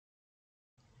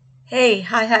Hey,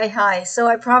 hi, hi, hi. So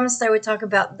I promised I would talk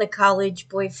about the college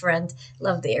boyfriend.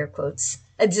 Love the air quotes.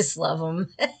 I just love them.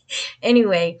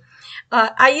 Anyway,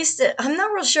 I'm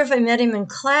not real sure if I met him in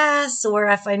class or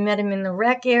if I met him in the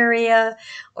rec area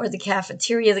or the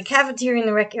cafeteria. The cafeteria and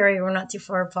the rec area were not too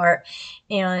far apart.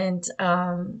 And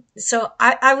so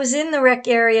I was in the rec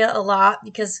area a lot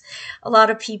because a lot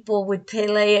of people would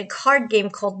play a card game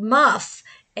called Muff.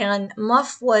 And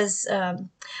Muff was kind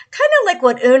of like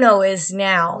what Uno is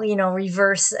now,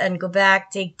 reverse and go back,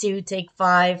 take two, take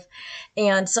five.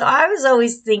 And so I was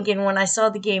always thinking when I saw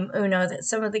the game Uno that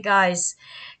some of the guys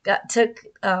took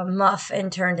Muff and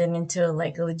turned it into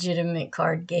like a legitimate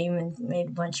card game and made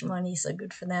a bunch of money. So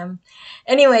good for them.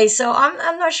 Anyway, so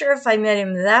I'm not sure if I met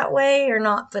him that way or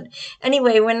not, but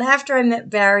anyway, when after I met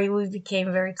Barry, we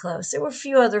became very close. There were a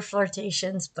few other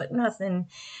flirtations, but nothing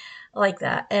like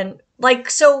that. And like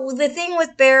so the thing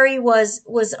with Barry was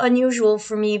unusual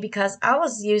for me because I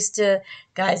was used to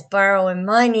guys borrowing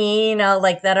money,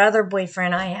 like that other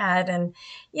boyfriend I had, and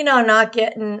not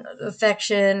getting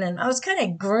affection, and I was kind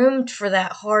of groomed for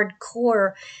that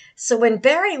hardcore. So when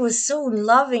Barry was so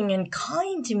loving and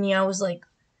kind to me, I was like,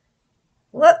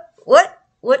 what,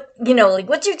 like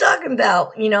what you talking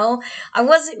about? I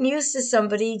wasn't used to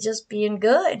somebody just being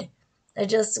good. It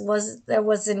just was That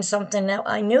wasn't something that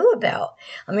I knew about.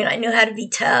 I mean, I knew how to be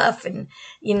tough and,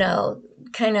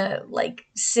 kind of like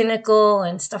cynical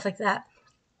and stuff like that.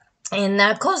 And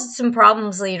that caused some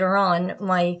problems later on,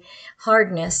 my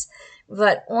hardness.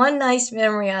 But one nice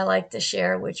memory I like to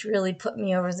share, which really put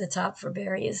me over the top for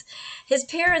Barry, is his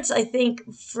parents. I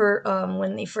think for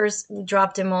when they first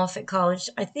dropped him off at college,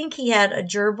 I think he had a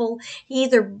gerbil. He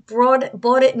either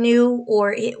bought it new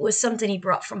or it was something he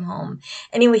brought from home.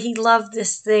 Anyway, he loved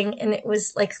this thing, and it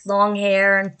was like long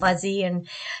hair and fuzzy, and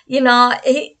he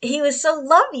was so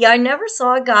lovey. I never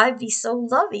saw a guy be so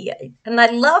lovey, and I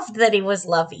loved that he was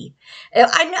lovey.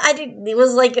 I didn't. It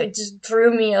was like it just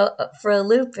threw me for a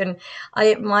loop, and I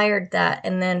admired that.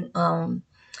 And then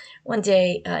one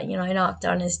day, I knocked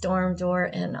on his dorm door,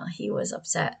 and he was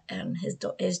upset, and his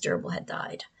gerbil had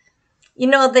died.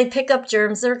 They pick up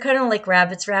germs. They're kind of like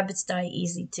rabbits. Rabbits die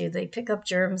easy too. They pick up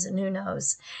germs, and who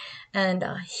knows? And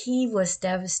he was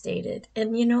devastated.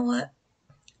 And you know what?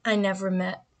 I never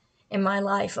met in my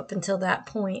life up until that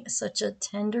point such a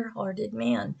tender-hearted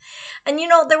man. And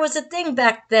there was a thing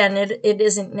back then, it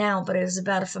isn't now, but it was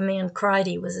about if a man cried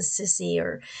he was a sissy,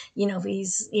 or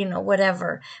he's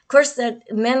whatever. Of course, that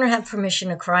men have permission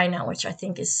to cry now, which I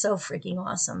think is so freaking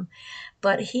awesome.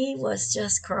 But he was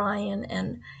just crying,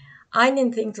 and I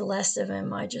didn't think the less of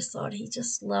him. I just thought he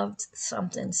just loved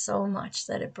something so much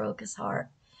that it broke his heart.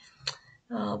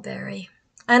 Oh, Barry.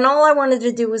 And all I wanted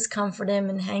to do was comfort him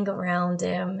and hang around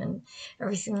him and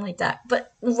everything like that.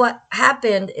 But what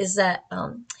happened is that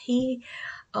he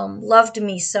loved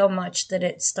me so much that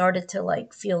it started to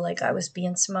like feel like I was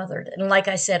being smothered. And like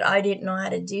I said, I didn't know how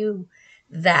to do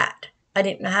that. I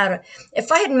didn't know how to.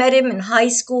 If I had met him in high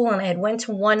school and I had went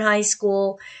to one high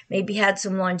school, maybe had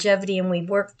some longevity, and we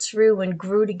worked through and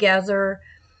grew together,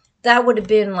 that would have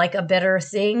been like a better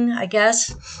thing, I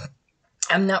guess.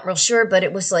 I'm not real sure, but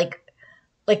it was like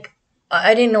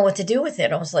I didn't know what to do with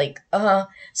it. I was like,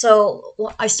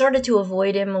 So I started to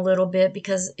avoid him a little bit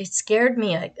because it scared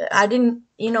me. I didn't,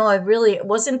 I really, it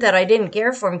wasn't that I didn't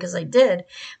care for him, because I did,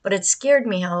 but it scared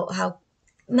me how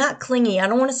not clingy. I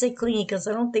don't want to say clingy because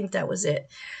I don't think that was it,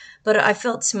 but I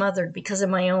felt smothered because of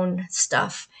my own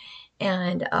stuff.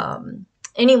 And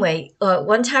anyway,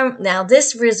 one time, now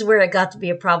this is where it got to be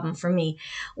a problem for me.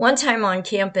 One time on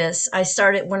campus,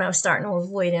 when I was starting to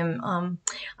avoid him,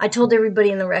 I told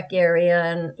everybody in the rec area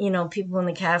and, people in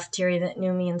the cafeteria that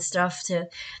knew me and stuff to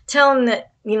tell him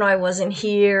that, I wasn't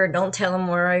here. Don't tell him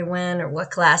where I went or what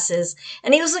classes.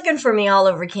 And he was looking for me all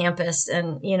over campus.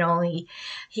 And,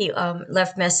 he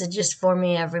left messages for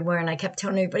me everywhere. And I kept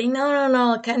telling everybody,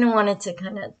 no. I kind of wanted to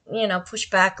kind of, push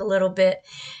back a little bit.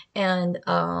 And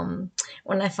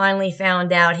when I finally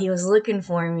found out, he was looking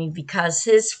for me because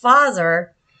his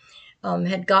father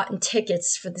had gotten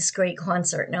tickets for this great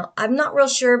concert. Now, I'm not real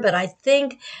sure, but I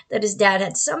think that his dad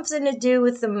had something to do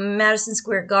with the Madison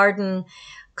Square Garden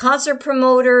concert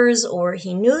promoters, or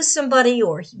he knew somebody,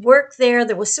 or he worked there.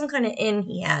 There was some kind of in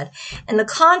he had. And the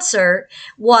concert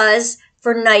was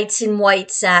for Nights in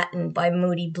White Satin by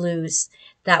Moody Blues.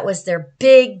 That was their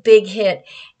big, big hit.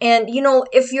 And,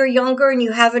 if you're younger and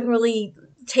you haven't really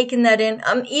taken that in,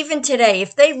 even today,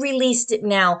 if they released it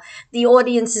now, the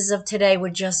audiences of today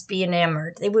would just be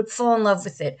enamored. They would fall in love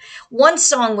with it. One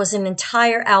song was an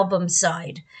entire album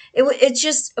side. It's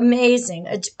just amazing.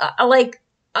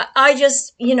 I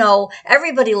just, you know,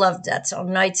 everybody loved that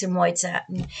song, Nights in White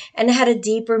Satin, and it had a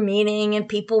deeper meaning, and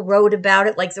people wrote about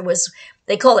it like there was,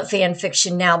 they call it fan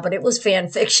fiction now, but it was fan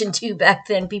fiction too back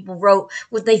then. People wrote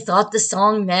what they thought the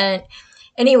song meant.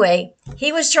 Anyway,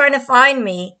 he was trying to find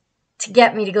me to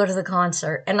get me to go to the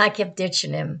concert, and I kept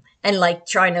ditching him and like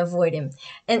trying to avoid him.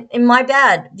 And my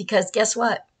bad, because guess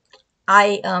what?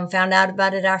 I found out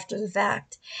about it after the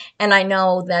fact, and I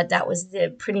know that that was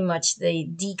the pretty much the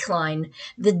decline,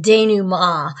 the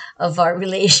denouement of our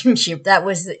relationship. That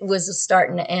was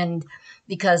starting to end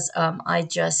because I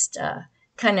just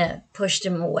kind of pushed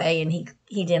him away, and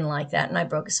he didn't like that, and I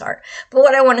broke his heart. But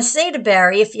what I want to say to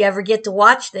Barry, if you ever get to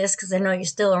watch this, because I know you're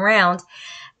still around,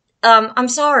 I'm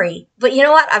sorry, but you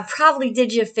know what? I probably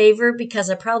did you a favor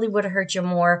because I probably would have hurt you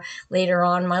more later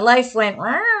on. My life went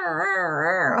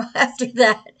after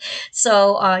that.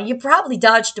 So you probably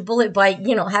dodged a bullet by,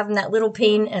 you know, having that little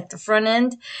pain at the front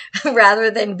end rather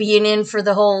than being in for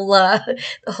the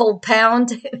whole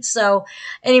pound. So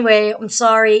anyway, I'm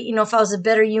sorry. You know, if I was a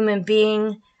better human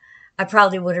being, I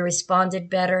probably would have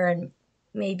responded better, and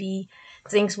maybe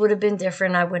things would have been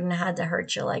different. I wouldn't have had to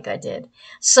hurt you like I did.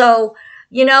 So,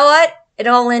 you know what? It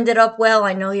all ended up well.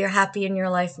 I know you're happy in your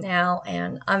life now,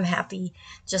 and I'm happy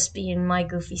just being my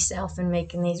goofy self and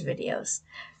making these videos.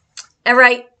 All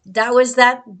right, that was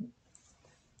that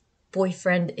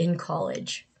boyfriend in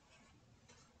college.